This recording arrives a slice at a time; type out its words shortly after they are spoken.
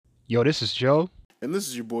Yo, this is Joe. And this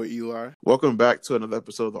is your boy Eli. Welcome back to another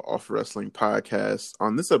episode of the Off Wrestling Podcast.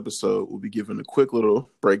 On this episode, we'll be giving a quick little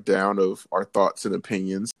breakdown of our thoughts and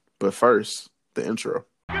opinions. But first, the intro.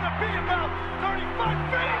 Gonna be about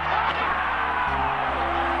 35 feet.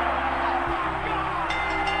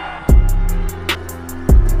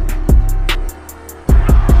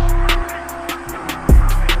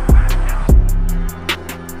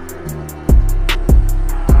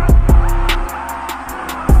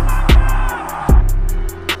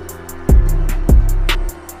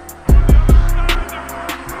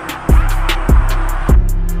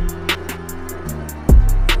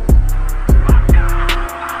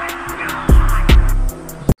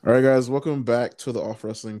 All right, guys, welcome back to the Off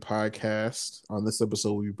Wrestling Podcast. On this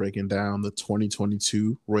episode, we'll be breaking down the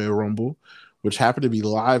 2022 Royal Rumble, which happened to be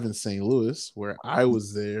live in St. Louis, where I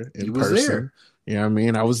was there in person. You know what I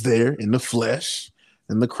mean? I was there in the flesh,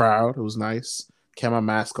 in the crowd. It was nice. Kept my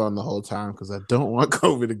mask on the whole time because I don't want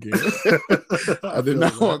COVID again. I did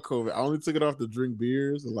not want COVID. I only took it off to drink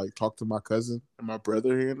beers and like talk to my cousin and my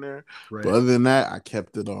brother here and there. Right. But other than that, I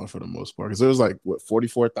kept it on for the most part because there was like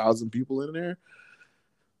 44,000 people in there.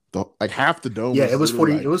 Like half the dome. Yeah, it was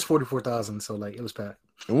 40. Like, it was 44,000. So like it was packed.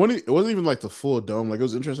 And it wasn't even like the full dome. Like it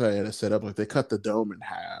was interesting. I had it set up. Like they cut the dome in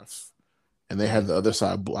half, and they had the other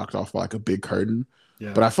side blocked off by like a big curtain.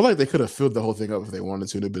 Yeah. But I feel like they could have filled the whole thing up if they wanted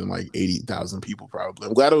to. It'd have been like 80,000 people probably.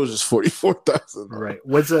 I'm glad it was just 44,000. Right.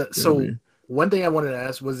 Was it so? One thing I wanted to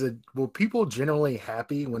ask was were people generally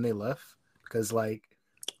happy when they left? Because like.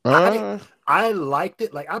 I liked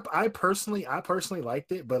it. Like I personally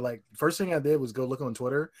liked it, but like first thing I did was go look on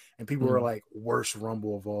Twitter and people were like worst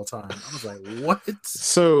Rumble of all time. I was like, what?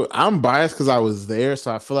 So I'm biased because I was there,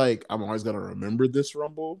 so I feel like I'm always gonna remember this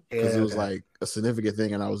Rumble because it was like a significant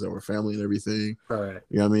thing and I was there with family and everything. All right.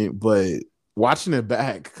 You know what I mean? But watching it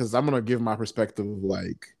back, because I'm gonna give my perspective of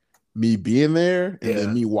like me being there and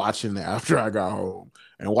then me watching it after I got home.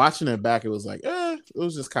 And watching it back, it was like, it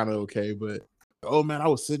was just kind of okay, but oh man, I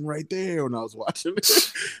was sitting right there when I was watching it.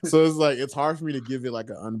 So it's like it's hard for me to give it like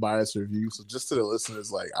an unbiased review. So just to the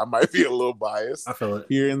listeners, like I might be a little biased. I feel it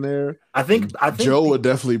here and there. I think Joe would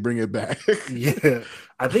definitely bring it back. Yeah.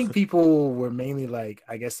 I think people were mainly like,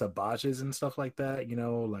 I guess the botches and stuff like that, you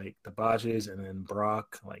know, like the botches and then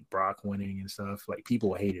Brock winning and stuff. Like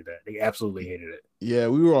people hated that. They absolutely hated it. Yeah,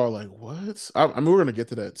 we were all like, what? I mean, we're gonna get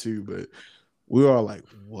to that too, but we were all like,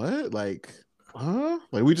 what? Like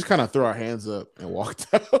like we just kind of threw our hands up and walked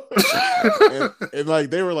out. and like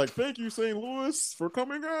they were like, thank you St. Louis for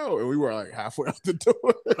coming out, and we were like halfway out the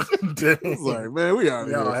door. It's like, man, we out of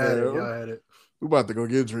here. Y'all had it. We about to go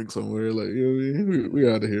get a drink somewhere. Like, you know, we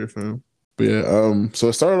out of here, fam. But yeah, so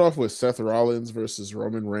it started off with Seth Rollins versus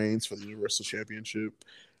Roman Reigns for the Universal Championship.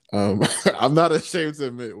 I'm not ashamed to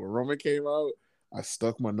admit, when Roman came out, I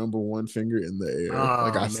stuck my number one finger in the air.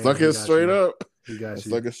 I stuck it straight up.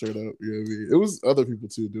 Stuck it straight up. You know what I mean? It was other people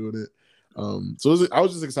too doing it. I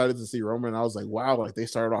was just excited to see Roman. I was like, wow, like they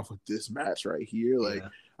started off with this match right here. Like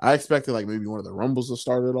I expected like maybe one of the Rumbles to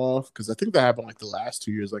start it off because I think that happened like the last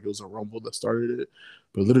 2 years. Like it was a Rumble that started it,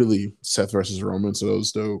 but literally Seth versus Roman, so it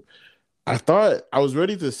was dope. I thought I was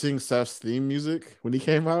ready to sing Seth's theme music when he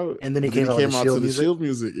came out, and then he came out to the Shield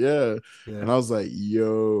music. Yeah, and I was like,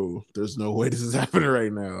 "Yo, there's no way this is happening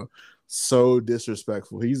right now." So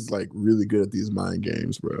disrespectful. He's like really good at these mind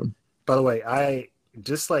games, bro. By the way, I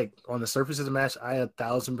just like on the surface of the match, I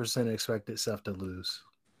 1,000% expected Seth to lose.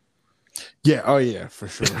 Yeah, oh yeah, for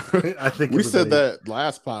sure. I think we said that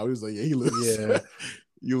last pod. We was like, yeah, he loses. Yeah,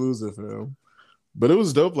 you lose it for him. But it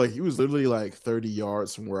was dope. Like he was literally like 30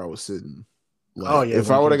 yards from where I was sitting. Like,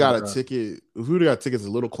 if I would have got a ticket, if we would have got tickets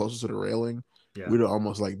a little closer to the railing, we'd have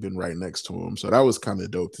almost like been right next to him. So that was kind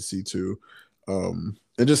of dope to see too.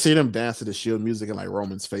 And just seeing him dance to the Shield music and like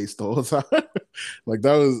Roman's face the whole time, like it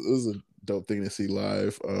was a dope thing to see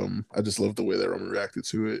live. I just loved the way that Roman reacted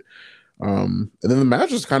to it. And then the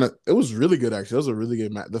match was it was really good actually. It was a really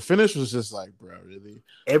good match. The finish was just like, bro, really.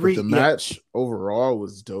 The match overall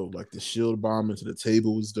was dope. Like the Shield bomb into the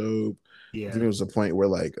table was dope. Yeah, I think there was a point where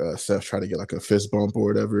like Seth tried to get like a fist bump or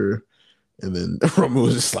whatever, and then Roman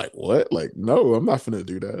was just like, "What? Like, no, I'm not gonna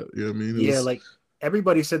do that." You know what I mean? Like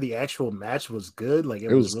everybody said the actual match was good. Like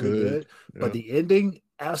it was really good. Yeah. But the ending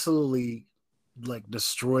absolutely like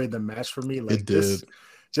destroyed the match for me. Like it did.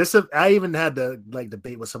 I even had to like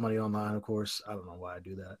debate with somebody online. Of course, I don't know why I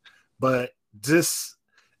do that, but just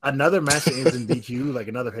another match that ends in DQ, like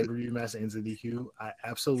another pay-per-view match that ends in DQ. I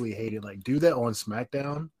absolutely hate it. Like do that on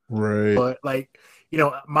SmackDown, right? But like, you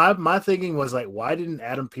know, my thinking was like, why didn't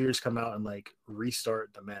Adam Pearce come out and like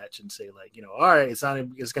restart the match and say like, you know, all right, it's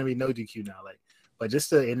gonna be no DQ now. Like, but just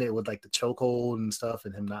to end it with like the chokehold and stuff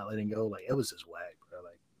and him not letting go, like it was just whack, bro.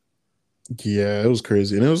 Like, yeah, it was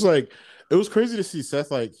crazy, and it was crazy to see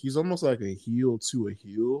Seth like he's almost like a heel to a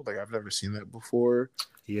heel. Like I've never seen that before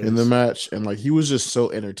in the match, and like he was just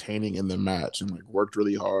so entertaining in the match and like worked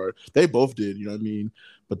really hard. They both did, you know what I mean?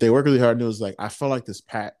 But they worked really hard, and it was like I felt like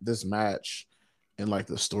this match and like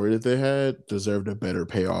the story that they had deserved a better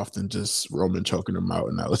payoff than just Roman choking him out,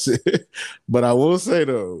 and that was it. But I will say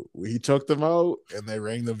though, when he choked him out and they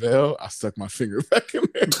rang the bell, I stuck my finger back in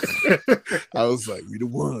there. I was like, "We the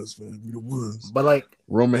ones, man. We the ones." But like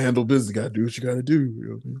Roman handle business, gotta do what you gotta do. You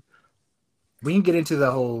know what I mean? We can get into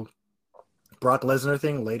the whole Brock Lesnar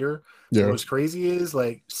thing later. Yeah. What's crazy is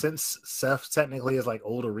like since Seth technically is like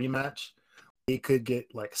older rematch, he could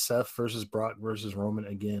get like Seth versus Brock versus Roman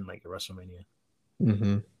again, like at WrestleMania.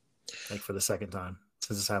 Mm-hmm. Like for the second time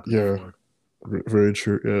since it's happened before. Very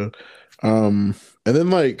true. Yeah. And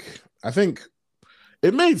then like I think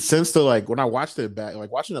it made sense to like when I watched it back,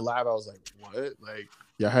 like watching it live, I was like, what? Like,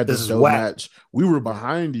 yeah, I had this dope match. We were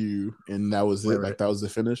behind you, and that was it. Right. Like that was the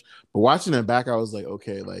finish. But watching it back, I was like,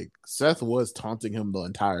 okay, like Seth was taunting him the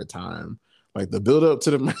entire time. Like the build up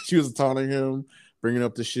to the match, he was taunting him, bringing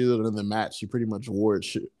up the shield, and in the match, he pretty much wore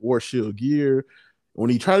shield gear. When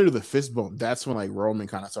he tried to do the fist bump, that's when like Roman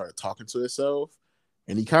kind of started talking to himself,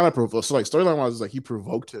 and he kind of provoked. So like storyline wise, like he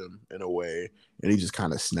provoked him in a way, and he just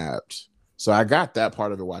kind of snapped. So I got that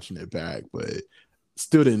part of it watching it back, but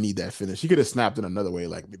still didn't need that finish. He could have snapped in another way,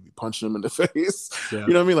 like maybe punching him in the face. Yeah.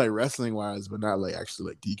 You know what I mean, like wrestling wise, but not like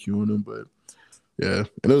actually like DQing him. But yeah,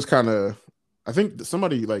 and it was kind of. I think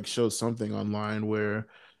somebody like showed something online where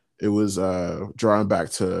it was drawing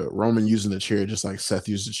back to Roman using the chair, just like Seth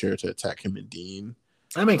used the chair to attack him and Dean.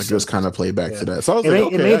 That makes sense. It was kind of played back to that. So I was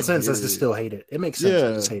it made sense. I just still hate it. It makes sense.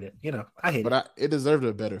 I just hate it. You know, I hate it. But it deserved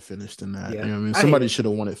a better finish than that. Yeah. You know what I mean? Somebody should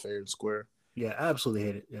have won it fair and square. Yeah, I absolutely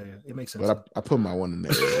hate it. Yeah, it makes sense. But I put my one in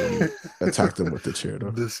there when he attacked him with the chair,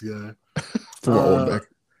 though. This guy. For my own back.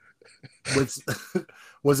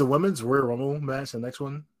 Was the women's Royal Rumble match the next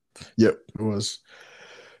one? Yep, it was.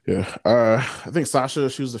 Yeah, I think Sasha.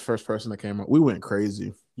 She was the first person that came out. We went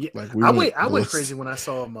crazy. Yeah, like I went crazy when I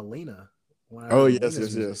saw Melina.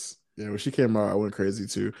 Yes. Yeah, when she came out, I went crazy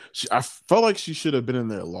too. I felt like she should have been in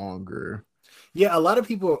there longer. Yeah, a lot of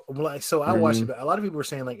people like. So I watched it. But a lot of people were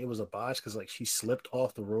saying like it was a botch because like she slipped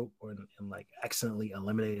off the rope and like accidentally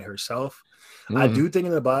eliminated herself. I do think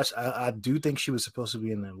in the botch. I do think she was supposed to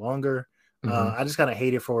be in there longer. I just kind of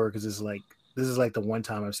hate it for her because it's like this is like the one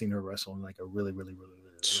time I've seen her wrestle in like a really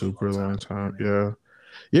super long time. Yeah.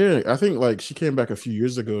 I think like she came back a few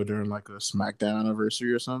years ago during like a SmackDown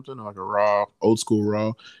anniversary or something, or like a Raw, old school Raw.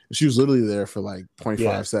 And she was literally there for like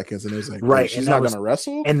 0.5 seconds, and it was like, right, she's not gonna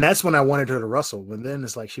wrestle. And that's when I wanted her to wrestle. But then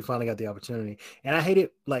it's like she finally got the opportunity, and I hate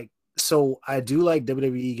it. Like, so I do like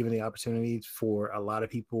WWE giving the opportunity for a lot of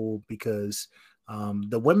people because.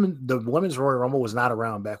 The women's Royal Rumble was not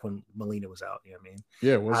around back when Melina was out. You know what I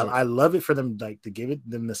mean? Yeah, I love it for them like to give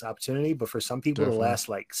them this opportunity, but for some people to last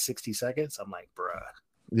like 60 seconds, I'm like, bruh.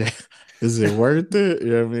 Yeah, is it worth it? You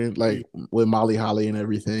know what I mean? Like with Molly Holly and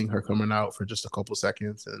everything, her coming out for just a couple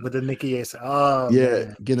seconds, and with the Nikki Ash,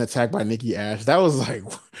 getting attacked by Nikki Ash. That was like,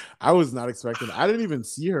 I was not expecting. I didn't even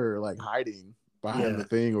see her like hiding behind the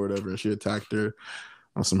thing or whatever. She attacked her.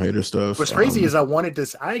 On some hater stuff. What's crazy is I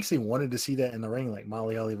actually wanted to see that in the ring, like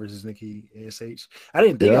Molly Holly versus Nikki ASH. I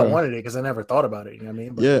didn't think I wanted it because I never thought about it. You know what I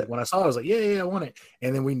mean? But like, when I saw it, I was like, yeah, I want it.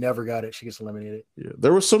 And then we never got it. She gets eliminated. Yeah,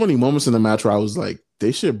 there were so many moments in the match where I was like,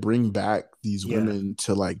 they should bring back these women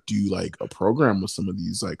to like do like a program with some of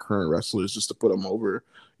these like current wrestlers just to put them over.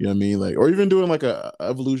 You know what I mean? Like, or even doing like a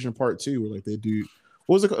Evolution Part 2 where like they do.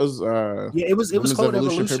 What was it? It was called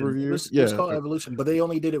Evolution. It was called Evolution, but they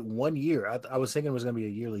only did it 1 year. I was thinking it was going to be a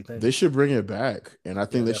yearly thing. They should bring it back, and I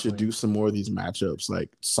think they should do some more of these matchups, like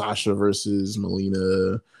Sasha versus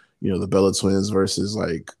Melina. You know, the Bella Twins versus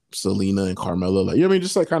like Selena and Carmella. Like, you know what I mean?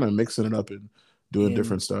 Just like kind of mixing it up and doing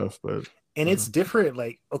different stuff. But it's different.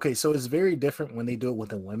 Like, okay, so it's very different when they do it with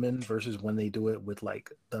the women versus when they do it with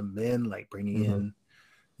like the men, like bringing in.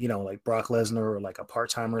 You know, like Brock Lesnar or like a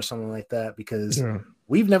part-timer or something like that, because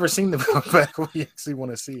we've never seen them come back when we actually want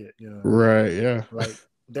to see it, you know. Right, yeah. Like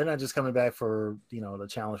they're not just coming back for, you know, the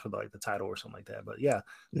challenge for like the title or something like that. But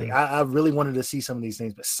like, I really wanted to see some of these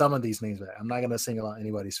things, but some of these names back. I'm not gonna single out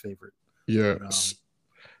anybody's favorite. Yeah. But,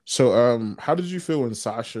 so how did you feel when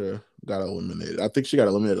Sasha got eliminated? I think she got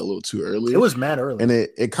eliminated a little too early. It was mad early. And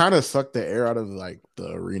it kind of sucked the air out of like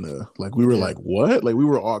the arena. Like we were like, what? Like we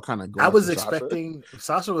were all kind of going. I was expecting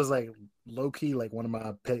Sasha was like low key like one of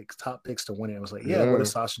my top picks to win it. I was like, yeah, what if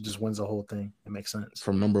Sasha just wins the whole thing? It makes sense.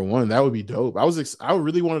 From number one, that would be dope. I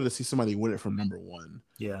really wanted to see somebody win it from number one.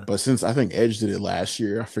 Yeah. But since I think Edge did it last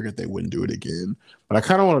year, I figured they wouldn't do it again. But I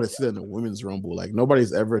kind of wanted to see that in the women's rumble. Like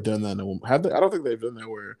nobody's ever done that in a woman. I don't think they've done that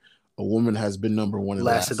where a woman has been number one and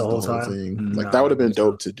lasted the whole time. Thing. Like that would have been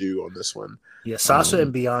dope to do on this one. Yeah, Sasha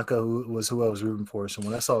and Bianca, who I was rooting for. So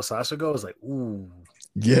when I saw Sasha go, I was like, ooh.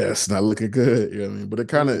 Yes, not looking good. You know what I mean? But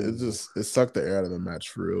it sucked the air out of the match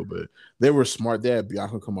for real. But they were smart. They had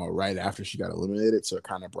Bianca come out right after she got eliminated, so it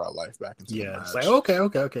kind of brought life back into the match. It's like okay, you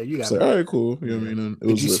got it. Like, all right, cool. You know what I mean?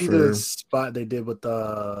 Did you see the spot they did with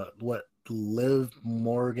Liv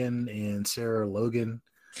Morgan and Sarah Logan?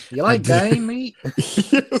 You like gang meat?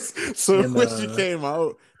 Yes. So when she came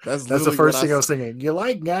out, that's the first thing I was thinking. You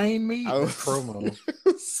like gang meat? Promo.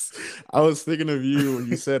 I was thinking of you when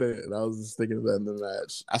you said it, and I was just thinking of that in the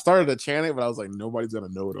match. I started to chant it, but I was like, nobody's gonna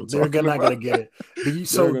know what I'm talking about. They're not gonna get it. Do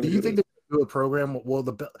you think they do a program? Well,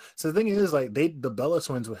 so the thing is, like, the Bella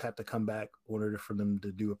Twins would have to come back in order for them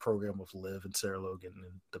to do a program with Liv and Sarah Logan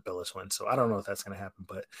and the Bella Twins. So I don't know if that's gonna happen,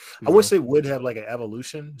 but I wish they would have like an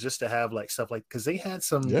evolution just to have like stuff like because they had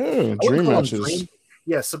some dream matches.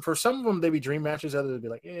 So for some of them they'd be dream matches, others would be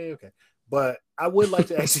like, yeah, okay. But I would like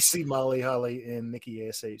to actually see Molly Holly and Nikki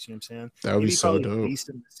ASH. You know what I'm saying? That would be so dope.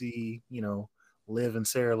 Decent to see, Liv and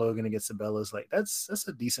Sarah Logan against the Bellas. Like that's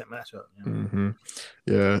a decent matchup.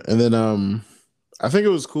 Yeah, and then I think it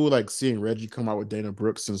was cool like seeing Reggie come out with Dana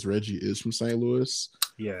Brooks since Reggie is from St. Louis.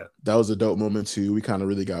 Yeah, that was a dope moment too. We kind of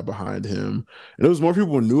really got behind him, and it was more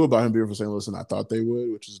people who knew about him being from St. Louis than I thought they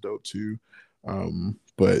would, which is dope too.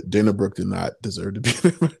 But Dana Brooke did not deserve to be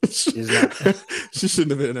in a match. She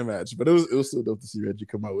shouldn't have been in a match, but it was still dope to see Reggie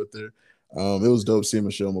come out with her. It was dope seeing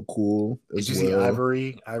Michelle McCool. Did you see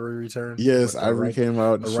Ivory? Ivory returned. Yes, Ivory came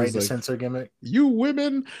out. The right to censor gimmick. You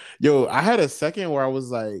women, yo! I had a second where I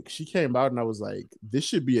was like, she came out and I was like, this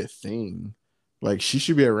should be a thing. Like she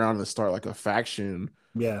should be around and start like a faction.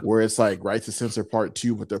 Yeah, where it's like right to censor part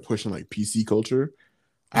 2, but they're pushing like PC culture.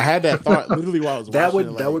 I had that thought literally while I was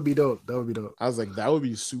watching. That would be dope. That would be dope. I was like, that would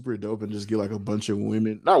be super dope, and just get like a bunch of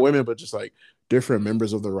women, not women, but just like different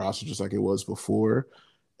members of the roster, just like it was before,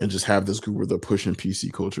 and just have this group where they're pushing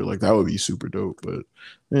PC culture. Like that would be super dope. But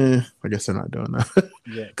I guess they're not doing that.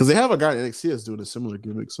 Yeah, because they have a guy in NXT that's doing a similar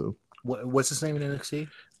gimmick. So what's his name in NXT?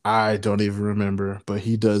 I don't even remember, but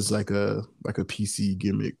he does like a PC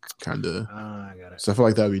gimmick kind of. I got it. So I feel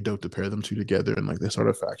like that would be dope to pair them two together and like they start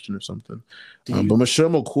a faction or something. But Michelle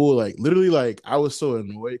McCool, like literally, like I was so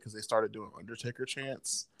annoyed because they started doing Undertaker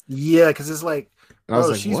chants. Yeah, because it's like,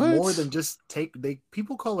 she's what? more than just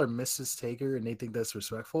people call her Mrs. Taker and they think that's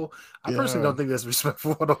respectful. I personally don't think that's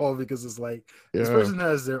respectful at all because it's like this person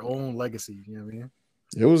has their own legacy. You know what I mean?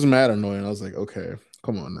 It was mad annoying. I was like, okay,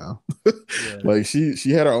 come on now. Like she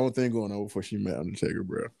had her own thing going on before she met Undertaker,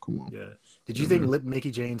 bro. Come on. Yeah. Did you think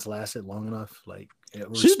Mickie James lasted long enough? Like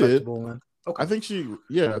she did. Okay. I think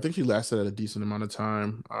she lasted at a decent amount of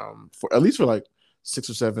time. For at least for like 6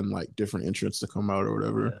 or 7 like different entrants to come out or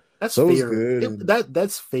whatever. Yeah. That's fair.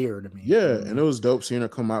 That's fair to me. Yeah, and it was dope seeing her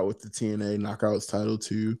come out with the TNA Knockouts title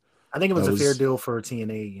too. I think it was a fair deal for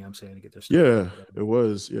TNA, you know what I'm saying, to get their stuff. Yeah, it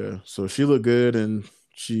was. Yeah. So she looked good and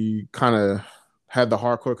she kind of had the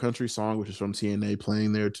Hardcore Country song, which is from TNA,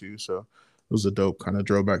 playing there too. So it was a dope kind of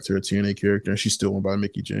throwback to her TNA character. And she's still won by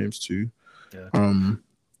Mickie James too. Yeah.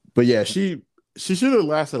 But yeah, she should have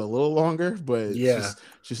lasted a little longer, but it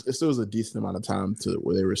still was a decent amount of time to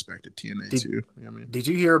where they respected TNA too. You know what I mean? Did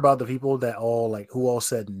you hear about the people that who all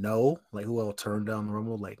said no, like who all turned down the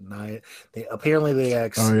Rumble? Like Nia, they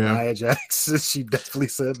asked Nia Jax, she definitely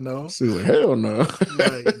said no. She was like, hell no.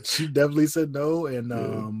 She definitely said no, and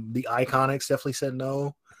the Iconics definitely said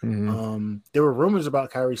no. Mm-hmm. There were rumors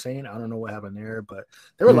about Kairi Sane. I don't know what happened there, but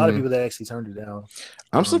there were a lot of people that actually turned it down.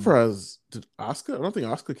 I'm surprised. Did Asuka? I don't think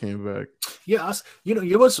Asuka came back. Yeah, you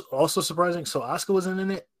know what's also surprising? So Asuka wasn't in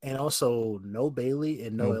it, and also no Bailey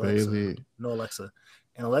and no Alexa.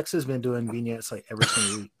 And Alexa's been doing vignettes like every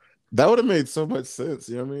single week. That would have made so much sense.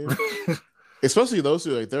 You know what I mean? Especially those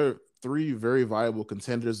two. Like they're 3 very viable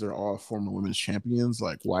contenders. They're all former women's champions.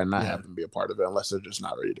 Like why not have them be a part of it unless they're just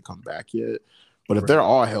not ready to come back yet? But if they're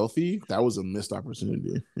all healthy, that was a missed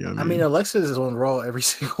opportunity. You know what I mean? Alexa is on Raw every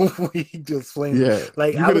single week just playing. Yeah.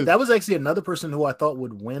 Like that was actually another person who I thought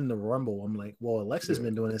would win the Rumble. I'm like, well, Alexa's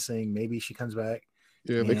been doing this thing. Maybe she comes back.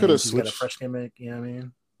 Yeah, they could have switched. Got a fresh gimmick. You know what I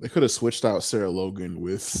mean? They could have switched out Sarah Logan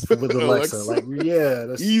with Alexa. Like,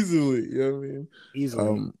 that's easily. You know what I mean?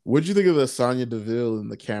 Easily. What'd you think of the Sonya Deville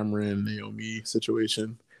and the Cameron Naomi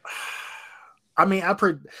situation? I mean,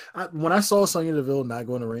 when I saw Sonya Deville not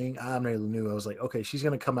go in the ring, I immediately knew. I was like, okay, she's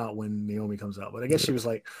gonna come out when Naomi comes out. But I guess she was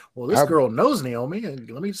like, well, this girl knows Naomi, and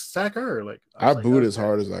let me sack her. Like I booed as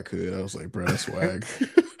hard as I could. I was like, bro, that's swag.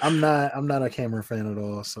 I'm not a Cameron fan at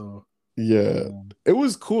all. So yeah, it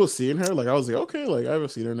was cool seeing her. Like I was like, okay, like I haven't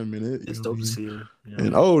seen her in a minute. It's dope to see her. Yeah.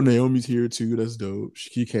 And Naomi's here too. That's dope.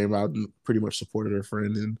 She came out and pretty much supported her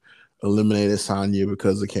friend and eliminated Sonya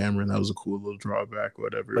because of Cameron. That was a cool little drawback,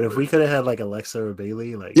 whatever. But if we could have had like Alexa or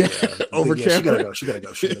Bailey, like over Cameron, she gotta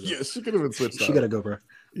go. Yeah, she could have been switched. She gotta go, bro.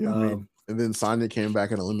 Yeah, and then Sonya came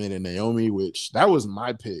back and eliminated Naomi, which that was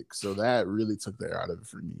my pick. So that really took the air out of it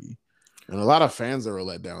for me. And a lot of fans that were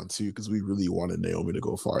let down too because we really wanted Naomi to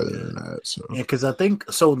go farther than that. So yeah, because I think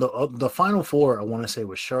so. The final four I want to say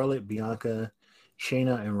was Charlotte, Bianca,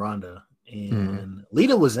 Shayna, and Ronda. And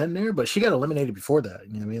Lita was in there, but she got eliminated before that.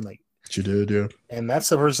 You know what I mean? Like she did, yeah. And that's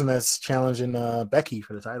the person that's challenging Becky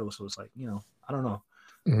for the title. So it's like, I don't know.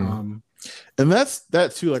 And that's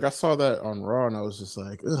that too. Like I saw that on Raw, and I was just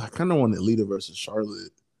like, I kind of wanted Lita versus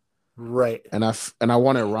Charlotte. Right. And I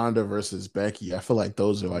wanted Ronda versus Becky. I feel like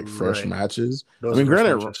those are like fresh matches.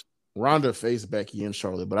 Granted, Ronda faced Becky and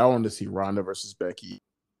Charlotte, but I wanted to see Ronda versus Becky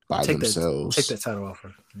by themselves. Take that title off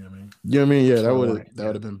her. You know what I mean? You know what I mean? Yeah, that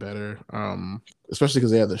would have been better. Especially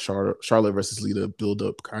because they had the Charlotte versus Lita build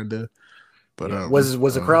up kind of. But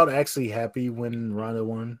was the crowd actually happy when Ronda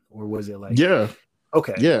won, or was it like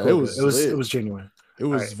okay? Yeah, cool. It was genuine. It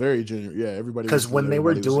was very genuine. Yeah, everybody. Because when they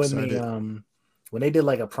were doing when they did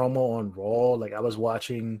like a promo on Raw, like I was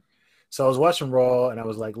watching Raw and I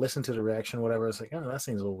was like, listen to the reaction, whatever. It's like, oh, that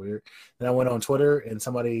seems a little weird. And I went on Twitter and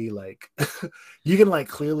somebody like, you can like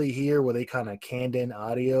clearly hear where they kind of canned in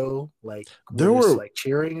audio, like there were like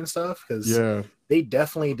cheering and stuff. Because they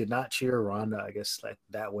definitely did not cheer Ronda, I guess, like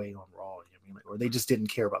that way on Raw. You know what I mean? Like, or they just didn't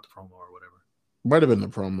care about the promo or whatever. Might have been the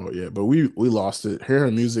promo, yeah, but we lost it. Her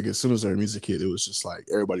music, as soon as her music hit, it was just like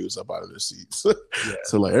everybody was up out of their seats.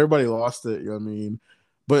 So like everybody lost it, you know what I mean?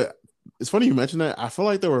 But it's funny you mentioned that. I feel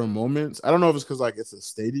like there were moments, I don't know if it's because like it's a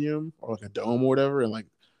stadium or like a dome or whatever, and like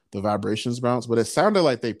the vibrations bounce, but it sounded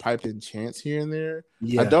like they piped in chants here and there.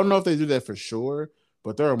 I don't know if they do that for sure,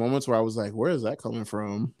 but there are moments where I was like, where is that coming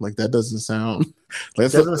from? Like that doesn't sound like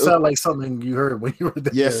it doesn't sound like something you heard when you were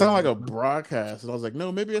there. Yeah, it sounded like a broadcast. And I was like,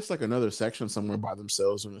 no, maybe it's like another section somewhere by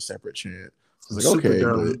themselves in a separate chant. I was like,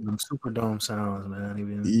 super dome sounds,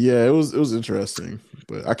 man. Yeah, it was interesting.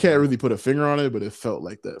 But I can't really put a finger on it, but it felt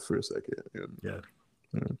like that for a second. Yeah.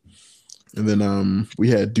 And then we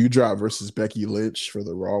had Doudrop versus Becky Lynch for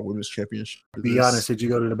the Raw Women's Championship. Be honest, did you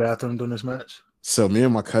go to the bathroom during this match? So me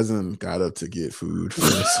and my cousin got up to get food for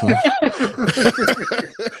this one.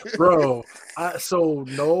 Bro, so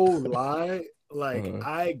no lie, like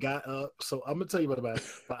I got up. So I'm gonna tell you about the match,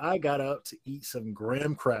 but I got up to eat some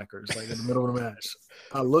graham crackers like in the middle of the match.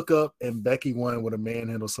 I look up and Becky won with a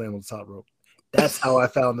manhandle slam on the top rope. That's how I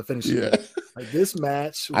found the finish. Yeah. Like this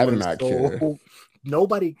match, I did not care.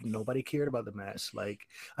 Nobody cared about the match. Like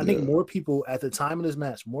I think more people at the time of this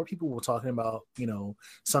match, more people were talking about,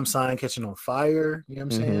 some sign catching on fire. You know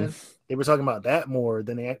what I'm saying? They were talking about that more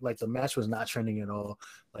than they act like the match was not trending at all.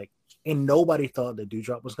 Like, and nobody thought that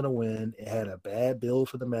Doudrop was gonna win. It had a bad build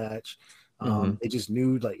for the match. They just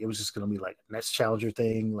knew like it was just gonna be like a next challenger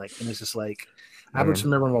thing. Like, and it's just like I just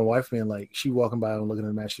remember my wife being like, she walking by and looking at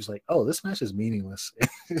the match, she's like, "Oh, this match is meaningless."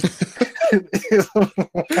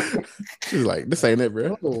 She's like, "This ain't it,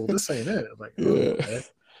 bro. Oh, this ain't it." I'm like,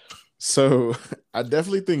 So I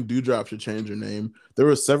definitely think Doudrop should change her name. There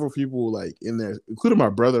were several people like in there, including my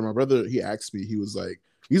brother. My brother, he asked me, he was like,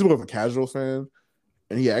 he's more of a casual fan,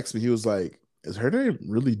 and he asked me, he was like, "Is her name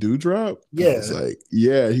really Doudrop?" Yeah. I was like,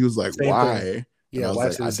 yeah. He was like, why? Thing. Yeah, why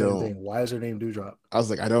is it the same thing? Why is her name Doudrop? I was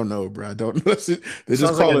like, I don't know, bro. I don't know. They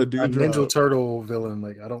just call her Doudrop. A Ninja Turtle villain.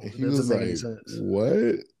 Like, I don't. It doesn't make any sense. What?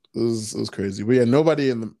 It was crazy. But yeah, nobody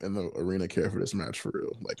in the arena cared for this match for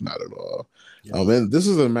real. Like, not at all. Yeah. And this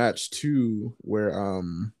is a match too where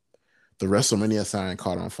the WrestleMania sign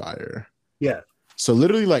caught on fire. Yeah. So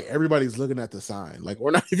literally, like everybody's looking at the sign. Like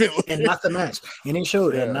we're not even looking. And not the match. And it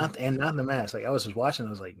showed and not the match. Like I was just watching. I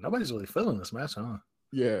was like, nobody's really feeling this match, huh?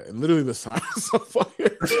 Yeah, and literally the sign is on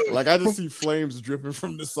fire. Like I just see flames dripping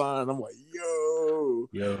from the sign. I'm like, yo.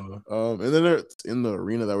 And then they're in the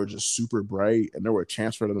arena that were just super bright, and there were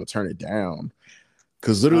chants for them to turn it down.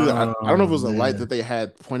 Because literally, I don't know if it was a light that they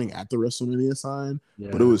had pointing at the WrestleMania sign,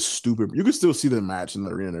 but it was stupid. You could still see the match in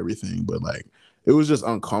the arena and everything, but like it was just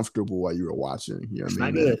uncomfortable while you were watching. You know what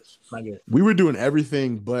I mean? Not good. We were doing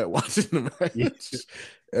everything but watching the match.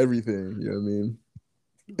 Everything. You know what I mean?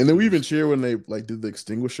 And then we even cheer when they like did the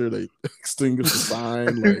extinguisher. They extinguished the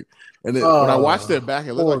sign, like. And then when I watched that back,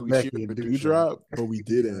 it looked like we cheered for Dewdrop, but we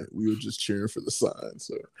didn't. We were just cheering for the sign.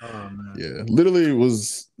 So, yeah, literally, it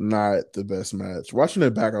was not the best match. Watching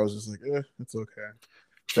it back, I was just like, it's okay.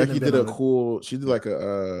 Becky did she did like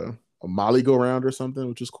a Molly go round or something,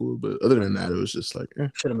 which is cool. But other than that, it was just like,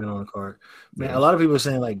 should have been on the card. Man, a lot of people are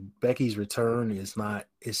saying like Becky's return is not.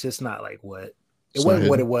 It's just not like what. It wasn't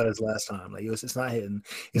what it was last time. Like it's not hitting.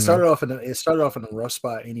 It started off in a rough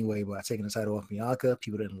spot anyway by taking the title off Bianca.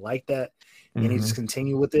 People didn't like that, and they just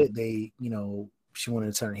continued with it. They, she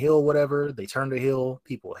wanted to turn heel, whatever. They turned her heel.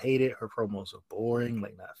 People hate it. Her promos are boring.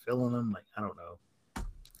 Like not feeling them. Like I don't know.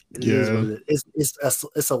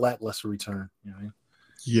 It's a lackluster return. You know what I mean?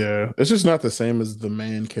 Yeah, it's just not the same as the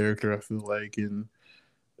main character. I feel like, and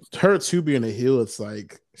her too being a heel, it's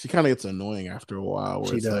like she kind of gets annoying after a while.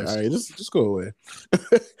 Where it's like, all right, just go away,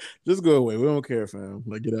 just go away. We don't care, fam.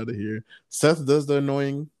 Like, get out of here. Seth does the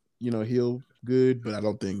annoying, heel good, but I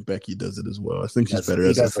don't think Becky does it as well. I think she's better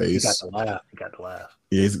as a face. He got the laugh.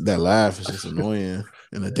 Yeah, that laugh is just annoying,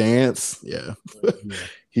 and the dance,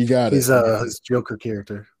 he got He's his Joker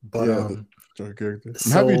character, but Joker character.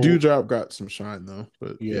 I'm happy Dewdrop got some shine though,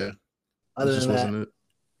 but other than that, wasn't it.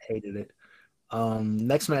 Hated it.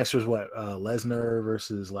 Next match was what Lesnar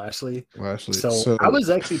versus Lashley. So I was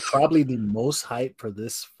actually probably the most hyped for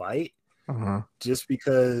this fight, just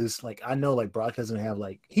because like I know like Brock doesn't have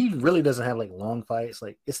he really doesn't have like long fights.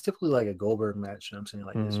 Like it's typically like a Goldberg match. You know what I'm saying?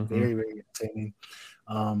 Like it's very, very entertaining.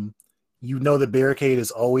 The barricade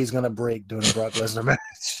is always gonna break during a Brock Lesnar match.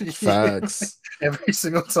 Facts. Every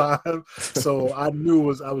single time. So I knew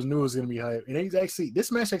it was gonna be hype. And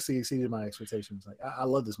this match actually exceeded my expectations. Like I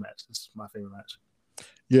love this match. This is my favorite match.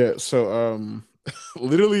 Yeah, so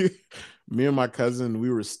literally me and my cousin, we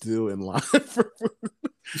were still in line for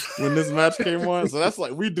when this match came on. So that's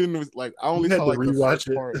like we didn't like I only saw like the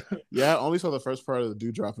first part. Yeah, I only saw the first part of the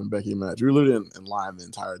Dewdrop and Becky match. We were literally in line the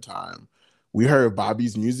entire time. We heard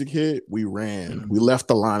Bobby's music hit. We ran. We left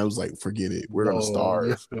the line. It was like, forget it. We're gonna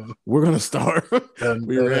starve. We're gonna starve.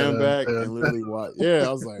 We ran back and literally watched. Yeah,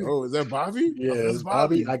 I was like, oh, is that Bobby? Yeah, it's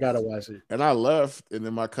Bobby. I gotta watch it. And I left, and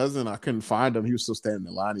then my cousin, I couldn't find him. He was still standing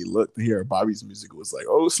in line. He looked and he heard Bobby's music. It was like,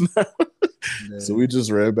 oh snap. So we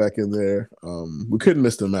just ran back in there. We couldn't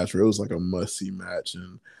miss the match. It was like a must-see match.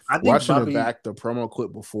 And watching it back, the promo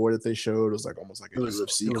clip before that they showed, it was like almost like a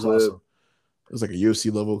UFC clip. Awesome. It was like a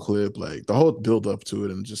UFC level clip, like the whole build up to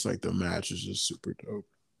it, and just like the match is just super dope.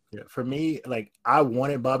 Yeah, for me, like I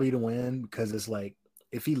wanted Bobby to win because it's like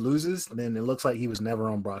if he loses, then it looks like he was never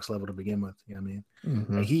on Brock's level to begin with. You know what I mean?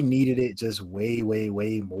 Like, he needed it just way, way,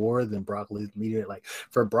 way more than Brock needed it. Like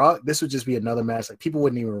for Brock, this would just be another match. Like people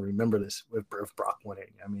wouldn't even remember this if Brock won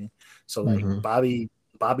it. You know what I mean? So like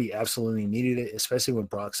Bobby absolutely needed it, especially when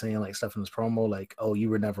Brock saying like stuff in his promo, like, "Oh, you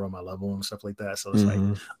were never on my level" and stuff like that. So it's like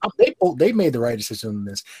they made the right decision on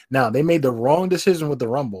this. Now they made the wrong decision with the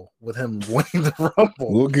Rumble, with him winning the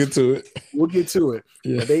Rumble. We'll get to it.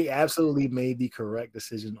 Yeah, but they absolutely made the correct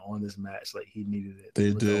decision on this match. Like he needed it.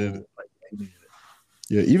 They did. He needed it.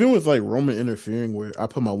 Yeah, even with like Roman interfering, where I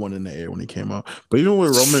put my one in the air when he came out, but even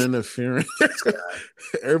with Roman interfering,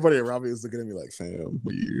 everybody around me was looking at me like, "Fam,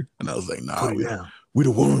 you," and I was like, "Nah, we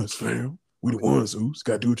the ones, fam. We the ones. Who's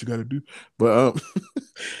got to do what you got to do." But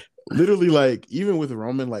literally, like even with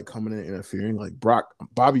Roman like coming in and interfering, like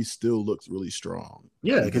Bobby still looks really strong.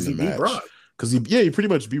 Yeah, because he beat Brock. Because he pretty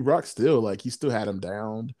much beat Brock still. Like he still had him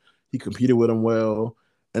down. He competed with him well.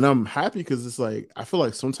 And I'm happy because it's like I feel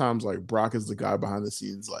like sometimes like Brock is the guy behind the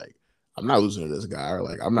scenes. Like I'm not losing to this guy, or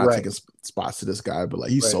like I'm not taking spots to this guy, but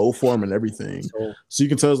like he's sold for him and everything. So you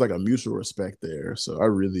can tell it's like a mutual respect there. So I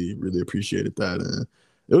really, really appreciated that, and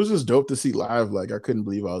it was just dope to see live. Like I couldn't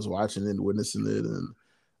believe I was watching it and witnessing it, and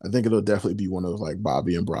I think it'll definitely be one of like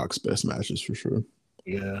Bobby and Brock's best matches for sure.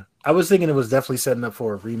 Yeah, I was thinking it was definitely setting up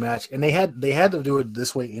for a rematch, and they had to do it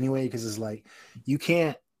this way anyway because it's like you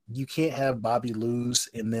can't have Bobby lose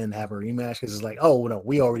and then have a rematch because it's like, oh no,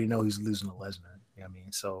 we already know he's losing to Lesnar. You know what I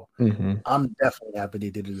mean? So I'm definitely happy they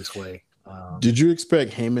did it this way. Did you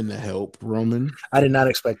expect Heyman to help Roman? I did not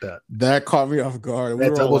expect that. That caught me off guard.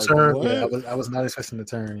 That double turn, yeah, I was not expecting the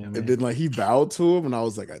turn. You know what I mean? And then like he bowed to him, and I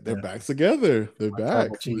was like, they're back together. They're back.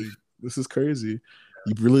 This is crazy.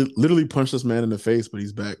 He literally punched this man in the face, but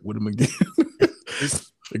he's back with him again.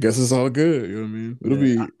 I guess it's all good. You know what I mean? It'll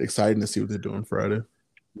be exciting to see what they do on Friday.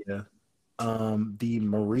 Yeah. The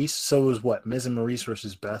Maurice, so it was what? Miz and Maurice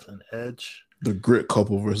versus Beth and Edge. The grit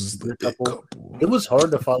couple versus the couple. It was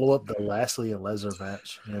hard to follow up the Lashley and Lesnar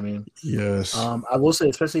match. You know what I mean? Yes. I will say,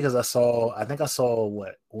 especially because I think I saw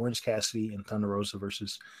what Orange Cassidy and Thunder Rosa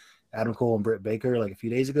versus Adam Cole and Britt Baker like a few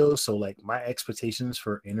days ago. So like my expectations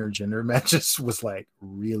for intergender matches was like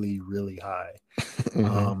really, really high.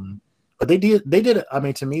 Mm-hmm. But they did. I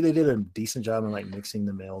mean, to me, they did a decent job in like mixing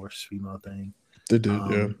the male versus female thing. They did,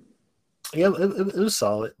 yeah. Yeah, it was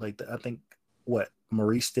solid. Like I think what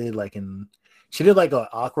Maurice did, like she did like an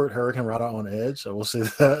awkward Hurricane Rana on Edge. I will say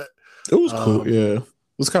that it was cool. Yeah, it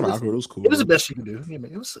was kind of awkward. It was cool. It was the best you could do. Yeah,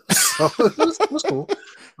 it was cool.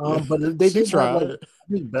 But they did try. Like,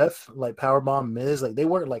 I think Beth like powerbomb Miz. Like they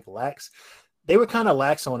weren't like lax. They were kind of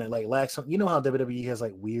lax on it. Like lax on. You know how WWE has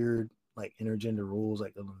like weird like intergender rules,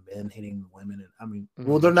 like the men hitting women. And I mean,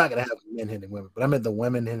 well, they're not gonna have men hitting women, but I meant the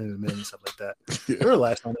women hitting the men and stuff like that. Yeah. They're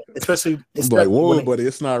relaxed on it, especially. It's like whoa, but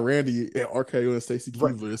it's not Randy, RKO, and Stacey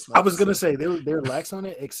Keibler. I was gonna say they're lax on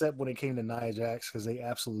it, except when it came to Nia Jax because they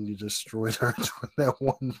absolutely destroyed her during that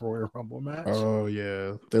one Royal Rumble match. Oh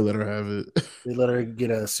yeah, they let her have it. They let her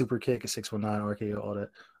get a super kick, a 619 RKO, all that.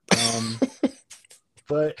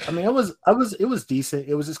 But I mean, it was decent.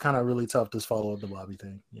 It was just kind of really tough to follow up the Bobby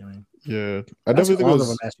thing. You know what I mean? Yeah, I definitely think it was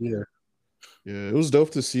a match either. Yeah, it was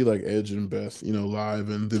dope to see like Edge and Beth, live,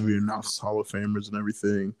 and then we announced Hall of Famers and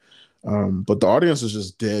everything. But the audience was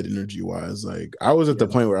just dead energy wise. Like I was at the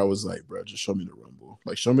point where I was like, bro, just show me the Rumble,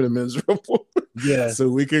 like show me the men's Rumble, so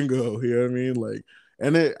we can go. You know what I mean? Like.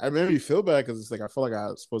 And it made me feel bad because it's like I feel like I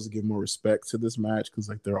was supposed to give more respect to this match because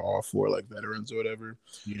like they're all four like veterans or whatever.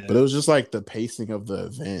 Yeah. But it was just like the pacing of the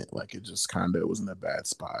event, like it just kind of was in a bad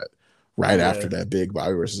spot right after that big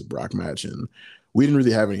Bobby versus Brock match, and we didn't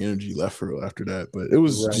really have any energy left for it after that. But it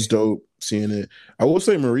was just dope seeing it. I will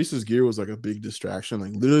say Maurice's gear was like a big distraction.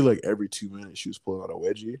 Like literally, like every 2 minutes she was pulling out a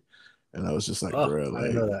wedgie, and I was just like, bro,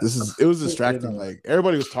 like it was distracting. Like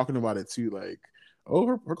everybody was talking about it too, like. Oh,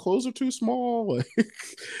 her clothes are too small. Like,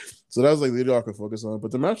 so that was like the all I could focus on.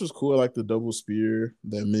 But the match was cool. I like the double spear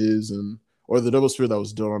that Miz or the double spear that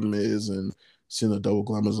was done on Miz, and seeing the double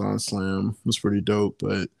Glamazon slam was pretty dope.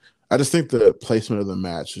 But I just think the placement of the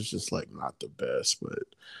match is just like not the best, but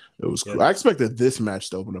it was cool. I expected this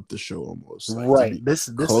match to open up the show almost. Like, right. This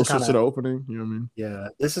closer to the opening. You know what I mean? Yeah.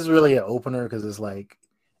 This is really an opener because it's like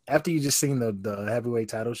after you just seen the heavyweight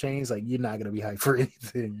title change, like you're not gonna be hyped for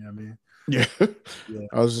anything. You know what I mean? Yeah.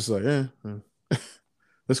 I was just like,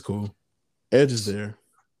 that's cool. Edge is there.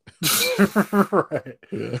 Right.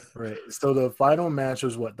 Yeah. Right. So the final match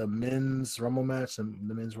was what? The men's Rumble match and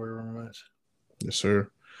the men's Royal Rumble match? Yes, sir.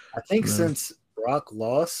 I think since Brock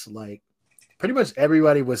lost, like pretty much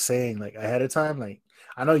everybody was saying like ahead of time, like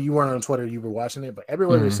I know you weren't on Twitter, you were watching it, but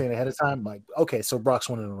everybody was saying ahead of time, like, okay, so Brock's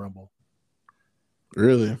winning the Rumble.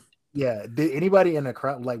 Really? Yeah. Did anybody in the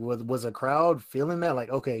crowd like was a crowd feeling that? Like,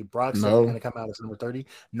 okay, Brock's going to come out as number 30.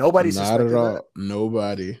 Nobody's not at all. That?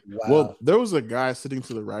 Nobody. Wow. Well, there was a guy sitting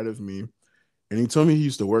to the right of me, and he told me he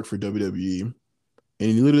used to work for WWE, and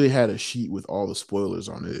he literally had a sheet with all the spoilers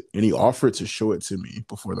on it, and he offered to show it to me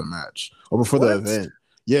before the match or before the event.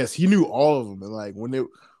 Yes, he knew all of them, and like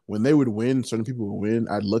when they would win, certain people would win.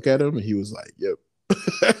 I'd look at him, and he was like, "Yep."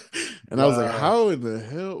 And I was like, how in the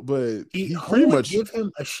hell? But he pretty much give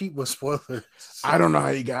him a sheet with spoilers. I don't know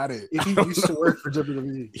how he got it. If he used to work for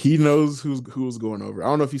WWE. He knows who was going over. I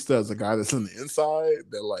don't know if he still has a guy that's on the inside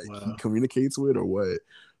that like he communicates with or what.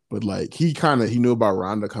 But like he knew about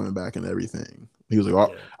Ronda coming back and everything. He was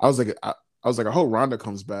like, I was like, I hope Ronda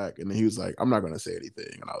comes back. And then he was like, I'm not gonna say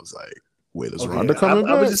anything. And I was like, wait, is Ronda coming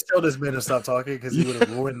back? I would just tell this man to stop talking because he would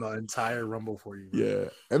have ruined the entire Rumble for you. Bro. Yeah,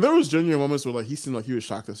 and there was genuine moments where like he seemed like he was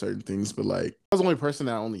shocked at certain things, but like I was the only person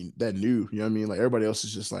that knew. You know what I mean? Like everybody else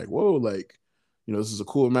is just like, whoa, like this is a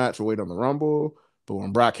cool match. We're waiting on the Rumble. But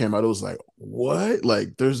when Brock came out, it was like, what?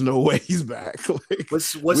 Like, there's no way he's back. Like,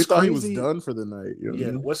 what's we thought crazy, he was done for the night. You know what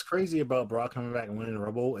I mean? What's crazy about Brock coming back and winning the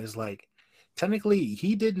Rumble is like. Technically,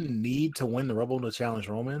 he didn't need to win the Rumble to challenge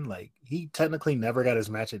Roman. Like, he technically never got his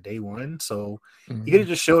match at day one. So, he could have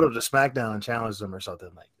just showed up to SmackDown and challenged them or something.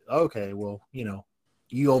 Like, okay, well,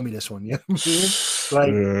 you owe me this one. You know what I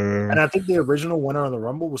mean? Like, and I think the original winner of the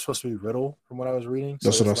Rumble was supposed to be Riddle, from what I was reading. So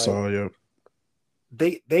that's what I saw, yep.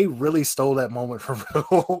 They really stole that moment from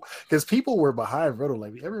Riddle because people were behind Riddle.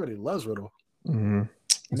 Like, everybody loves Riddle. Mm-hmm.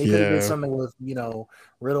 And they could have did something with,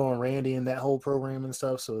 Riddle and Randy and that whole program and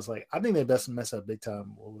stuff. So it's like, I think they best mess up big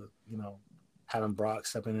time with, having Brock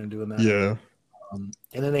step in and doing that. Yeah. And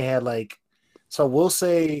then they had so we'll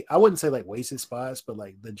say, I wouldn't say like wasted spots, but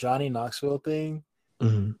like the Johnny Knoxville thing,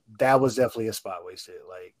 that was definitely a spot wasted.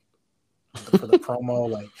 Like for the promo,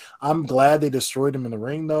 like I'm glad they destroyed him in the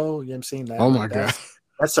ring though. You know what I'm saying? That, oh my God.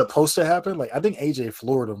 That's supposed to happen. Like I think AJ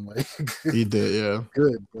floored him. Like he did, yeah.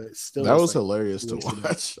 Good, but still, that was hilarious to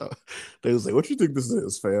watch. They was like, "What you think this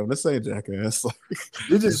is, fam? This ain't Jackass. Like,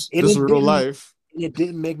 this is real life." it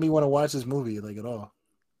didn't make me want to watch this movie like at all.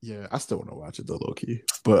 Yeah, I still want to watch it though, low key,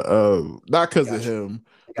 but not because of him.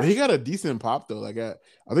 But he got a decent pop though. Like I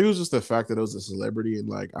think it was just the fact that it was a celebrity, and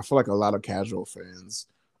like I feel like a lot of casual fans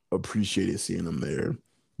appreciated seeing him there.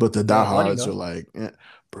 But the diehards are like,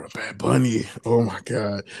 bro, Bad Bunny. Oh my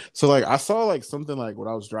god. So like I saw like something like when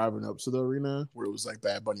I was driving up to the arena where it was like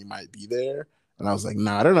Bad Bunny might be there, and I was like,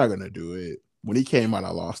 nah, they're not gonna do it. When he came out, I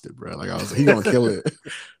lost it, bro. Like I was like, he gonna kill it.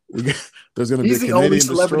 There's gonna be a Canadian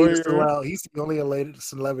destroyer. He's the only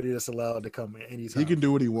celebrity that's allowed to come in anytime. He can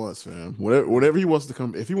do what he wants, fam. Whatever he wants to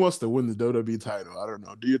come. If he wants to win the WWE title, I don't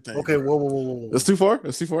know. Do your thing. Okay, whoa. That's too far.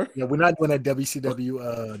 That's too far. Yeah, we're not doing that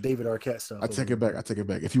WCW David Arquette stuff. I take it back.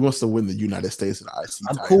 If he wants to win the United States and the IC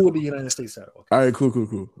I'm cool with the United States title. Okay. All right,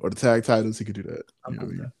 cool. Or the tag titles, he could do that. I'm cool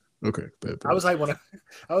with that. Okay, bad. I was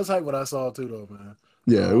hyped when I saw it too, though, man.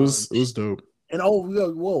 Yeah, it was dope. And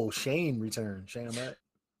whoa, Shane returned. Shane O'Mac.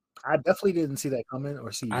 I definitely didn't see that coming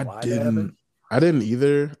or see why that happened. I didn't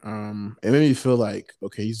either. It made me feel like,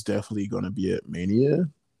 okay, he's definitely going to be at Mania.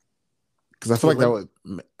 Because I feel like that would.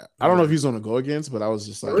 I don't know if he's going to go against, but I was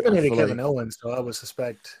just like. We're going to Kevin Owens, so I would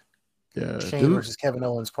suspect. Yeah. Shane versus Kevin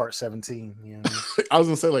Owens, part 17. You know? I was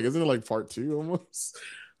going to say, like, isn't it like part 2 almost?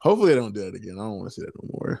 Hopefully they don't do that again. I don't want to see that no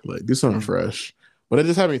more. Like, do something fresh. But it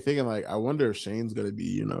just had me thinking, like, I wonder if Shane's going to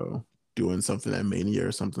be, doing something at Mania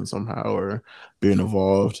or something somehow, or being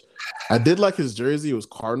involved. I did like his jersey. It was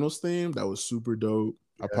Cardinals themed. That was super dope.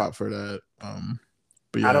 Yeah. I popped for that.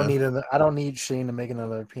 But yeah. I don't need Shane to make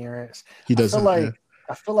another appearance. He doesn't. I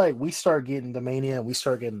feel like we start getting the Mania and we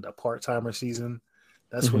start getting the part-timer season.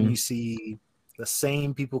 That's when you see the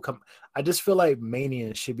same people come. I just feel like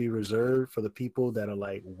Mania should be reserved for the people that are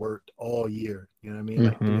like worked all year. You know what I mean?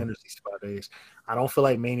 Like 365 days. I don't feel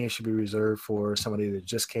like Mania should be reserved for somebody that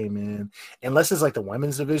just came in, unless it's like the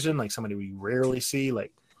women's division, like somebody we rarely see.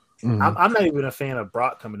 Like I'm not even a fan of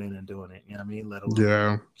Brock coming in and doing it. You know what I mean? Let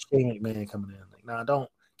alone Shane McMahon coming in. Like, nah, don't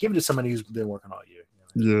give it to somebody who's been working all year.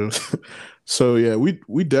 You know? Yeah. So yeah,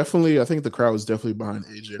 we definitely. I think the crowd was definitely behind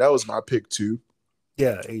AJ. That was my pick too.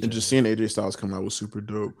 Yeah, AJ. And just seeing AJ Styles come out was super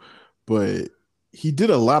dope. But he did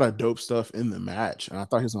a lot of dope stuff in the match, and I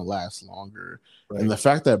thought he was gonna last longer. Right. And the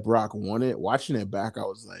fact that Brock won it, watching it back, I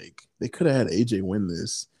was like, they could have had AJ win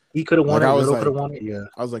this. He could have won it. Riddle could have won it. Yeah,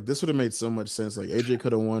 I was like, this would have made so much sense. Like AJ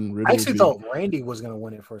could have won. Riddle I actually thought Randy was gonna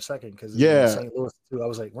win it for a second because St. Louis too. I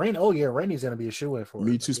was like, Randy's gonna be a shoe-in for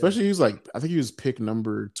me too. Especially he was like, I think he was pick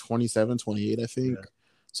number 27, 28, I think. Yeah.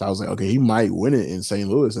 So I was like, okay, he might win it in St.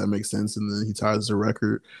 Louis. That makes sense. And then he ties the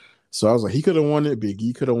record. So I was like, he could have won it. Big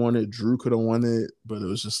E could have won it. Drew could have won it. But it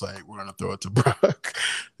was just like, we're going to throw it to Brock.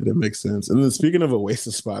 And it makes sense. And then speaking of a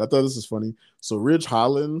wasted spot, I thought this was funny. So Ridge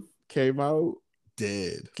Holland came out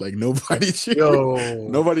dead. Like nobody cheered.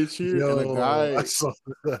 Nobody cheered. And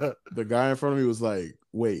the guy in front of me was like,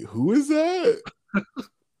 wait, who is that?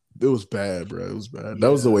 It was bad, bro. It was bad. Yeah.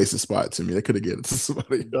 That was a wasted spot to me. They could have given it to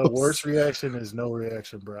somebody else. The worst reaction is no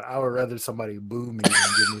reaction, bro. I would rather somebody boo me than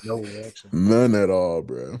give me no reaction. None at all,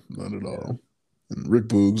 bro. None at all. And Rick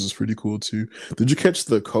Boogs is pretty cool too. Did you catch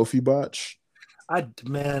the Kofi botch? I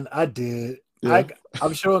did. Yeah.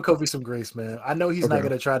 I'm showing Kofi some grace, man. I know he's not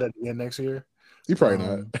going to try that again next year. He probably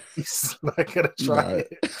not. He's not going to try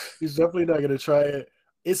it. He's definitely not going to try it.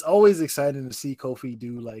 It's always exciting to see Kofi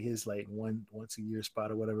do like his like once a year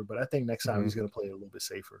spot or whatever, but I think next time he's gonna play a little bit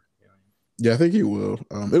safer. You know? Yeah, I think he will.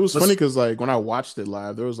 It was funny because like when I watched it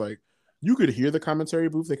live, there was like you could hear the commentary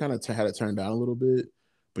booth. They kind of had it turned down a little bit,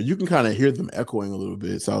 but you can kind of hear them echoing a little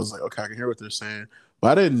bit. So I was like, okay, I can hear what they're saying,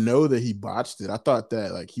 but I didn't know that he botched it. I thought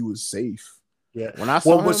that like he was safe. Yeah. When I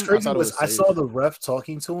saw what's crazy was I saw the ref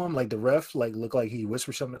talking to him. Like the ref like looked like he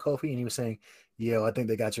whispered something to Kofi, and he was saying, "Yo, I think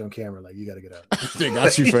they got you on camera. Like you got to get out." They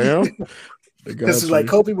got you, fam. Because like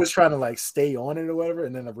Kofi was trying to like stay on it or whatever,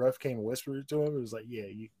 and then the ref came and whispered to him. It was like, "Yeah,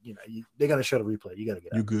 they're gonna show the replay. You got to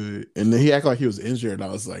get out." You good? And then he acted like he was injured, and I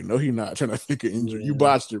was like, "No, he's not trying to think of injury. You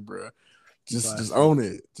botched it, bro. Just own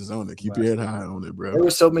it. Just own it. Keep your head high on it, bro." There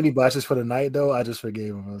were so many botches for the night, though. I just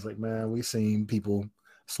forgave him. I was like, "Man, we seen people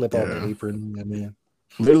slip off the apron." I mean.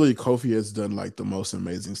 Literally, Kofi has done like the most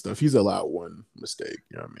amazing stuff. He's allowed one mistake,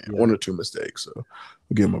 you know what I mean? One or two mistakes. So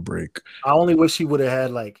we'll give him a break. I only wish he would have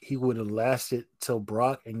had like he would have lasted till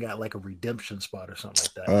Brock and got like a redemption spot or something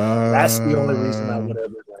like that. That's the only reason I would have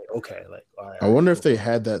been like, okay, like all right. I wonder if they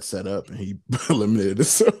had that set up and he eliminated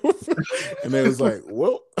himself. And they was like,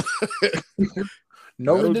 well,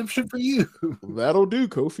 no redemption for you. That'll do,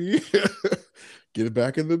 Kofi. Get it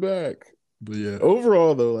back in the back. But yeah,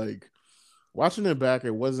 overall though, like watching it back,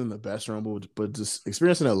 it wasn't the best Rumble, but just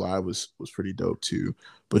experiencing it live was pretty dope too.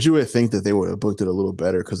 But you would think that they would have booked it a little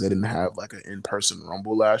better because they didn't have like an in-person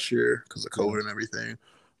Rumble last year because of COVID and everything.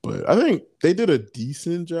 But I think they did a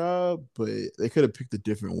decent job, but they could have picked a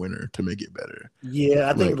different winner to make it better. Yeah,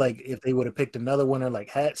 I think like if they would have picked another winner,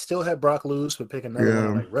 like still had Brock lose, but pick another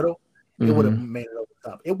winner like Riddle, it would have made it over the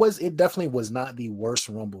top. It definitely was not the worst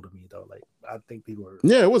Rumble to me though. Like I think people were.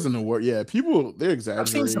 Yeah, it wasn't the worst. Yeah, people they're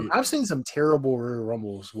exaggerating. I've seen some terrible Royal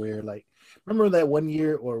Rumbles where like remember that one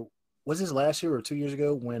year or was this last year or 2 years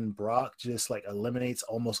ago when Brock just like eliminates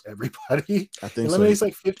almost everybody? I think eliminates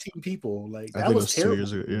like 15 people. Like that was terrible. 2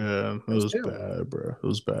 years ago. Yeah, it was bad, bro. It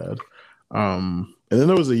was bad. And then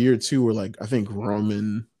there was a year too where like I think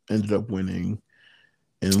Roman ended up winning,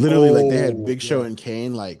 and literally like they had Big Show and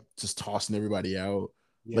Kane like just tossing everybody out,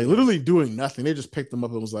 like literally doing nothing. They just picked them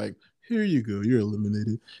up and was like, "Here you go, you're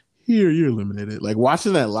eliminated. Here, you're eliminated." Like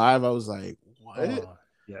watching that live, I was like, "What?"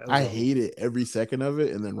 I hated every second of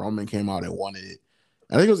it, and then Roman came out and won it.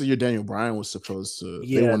 I think it was the year Daniel Bryan was supposed to.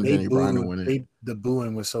 Yeah, they wanted Daniel Bryan to win it. The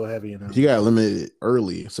booing was so heavy, he got eliminated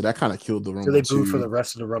early, so that kind of killed the Rumble. So they booed for the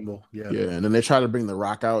rest of the Rumble. Yeah, and then they tried to bring The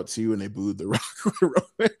Rock out too, and they booed The Rock.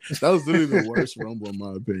 That was literally the worst Rumble in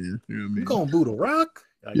my opinion. You know what I mean? You gonna boo The Rock?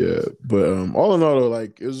 Yeah, but all in all, though,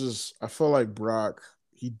 like it was just I felt like Brock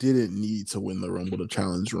he didn't need to win the Rumble to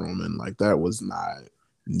challenge Roman. Like that was not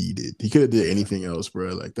needed. He could have did anything else,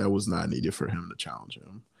 bro. Like that was not needed for him to challenge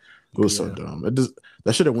him. It was so dumb.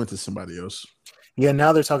 That should have went to somebody else. Yeah,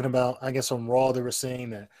 now they're talking about. I guess on Raw they were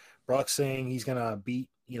saying that Brock's saying he's gonna beat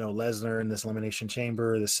Lesnar in this Elimination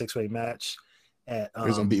Chamber, this 6-way match. He's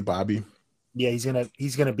gonna beat Bobby. Yeah, he's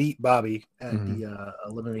gonna beat Bobby at the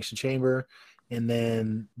Elimination Chamber, and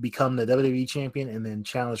then become the WWE champion, and then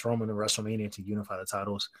challenge Roman to WrestleMania to unify the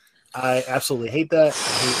titles. I absolutely hate that.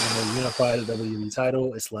 I hate when they unify the WWE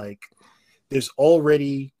title. It's like there's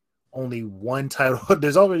already only one title.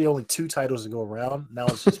 There's already only 2 titles to go around. Now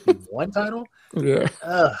it's just be one title. Yeah.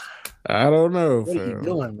 I don't know. What are you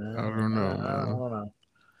doing, man? I don't know. I don't know.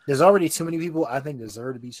 There's already too many people I think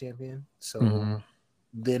deserve to be champion. So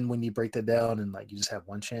then when you break that down and like you just have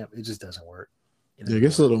one champ, it just doesn't work. Yeah, it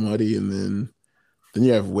gets a little muddy, and then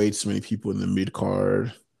you have way too many people in the mid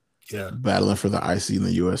card. Yeah, battling for the IC and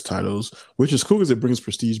the US titles, which is cool because it brings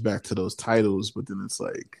prestige back to those titles. But then it's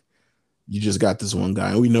like you just got this one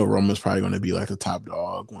guy, and we know Roman's probably going to be like the top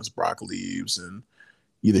dog once Brock leaves, and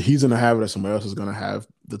either he's going to have it or somebody else is going to have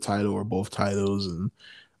the title or both titles. And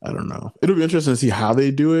I don't know. It'll be interesting to see how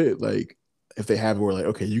they do it. Like if they have it where like,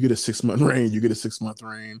 okay, you get a 6-month reign, you get a 6-month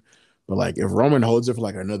reign. But like if Roman holds it for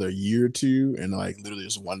like another year or two and like literally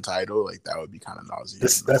just one title, like that would be kind of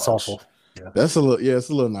nauseating. That's awful. Yeah. It's a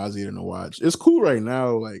little nauseating to watch. It's cool right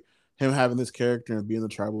now, like him having this character and being the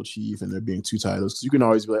tribal chief and there being 2 titles. Because you can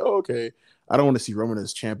always be like, oh, okay, I don't want to see Roman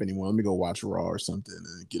as champ anymore. Let me go watch Raw or something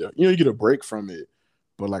and get a break from it.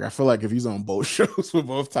 But like I feel like if he's on both shows with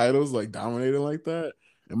both titles, like dominating like that,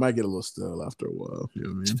 it might get a little stale after a while. You know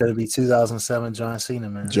what I mean? It's gonna be 2007 John Cena,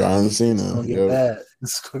 man. John Cena. It's gonna get bad.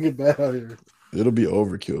 It's gonna get bad out here. It'll be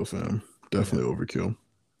overkill, fam. Definitely overkill.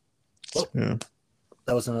 Well, yeah.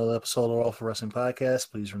 That was another episode of Awful Wrestling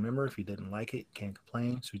Podcast. Please remember, if you didn't like it, can't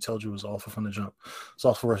complain. So we told you it was awful from the jump. It's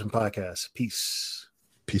Awful Wrestling Podcast. Peace.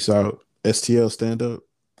 Peace out. STL, stand up.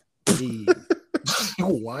 Hey.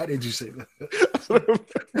 Why did you say that?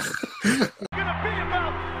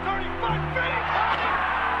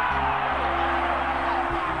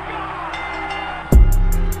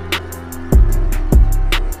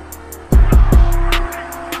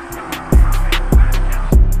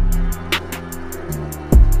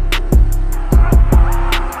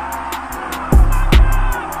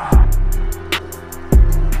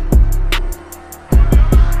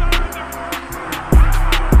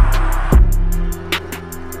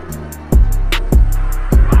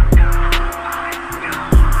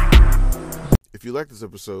 If you like this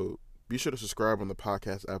episode, be sure to subscribe on the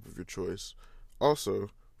podcast app of your choice. Also,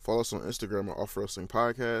 follow us on Instagram at Awful Wrestling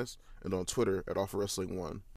Podcast and on Twitter at Awful Wrestling 1.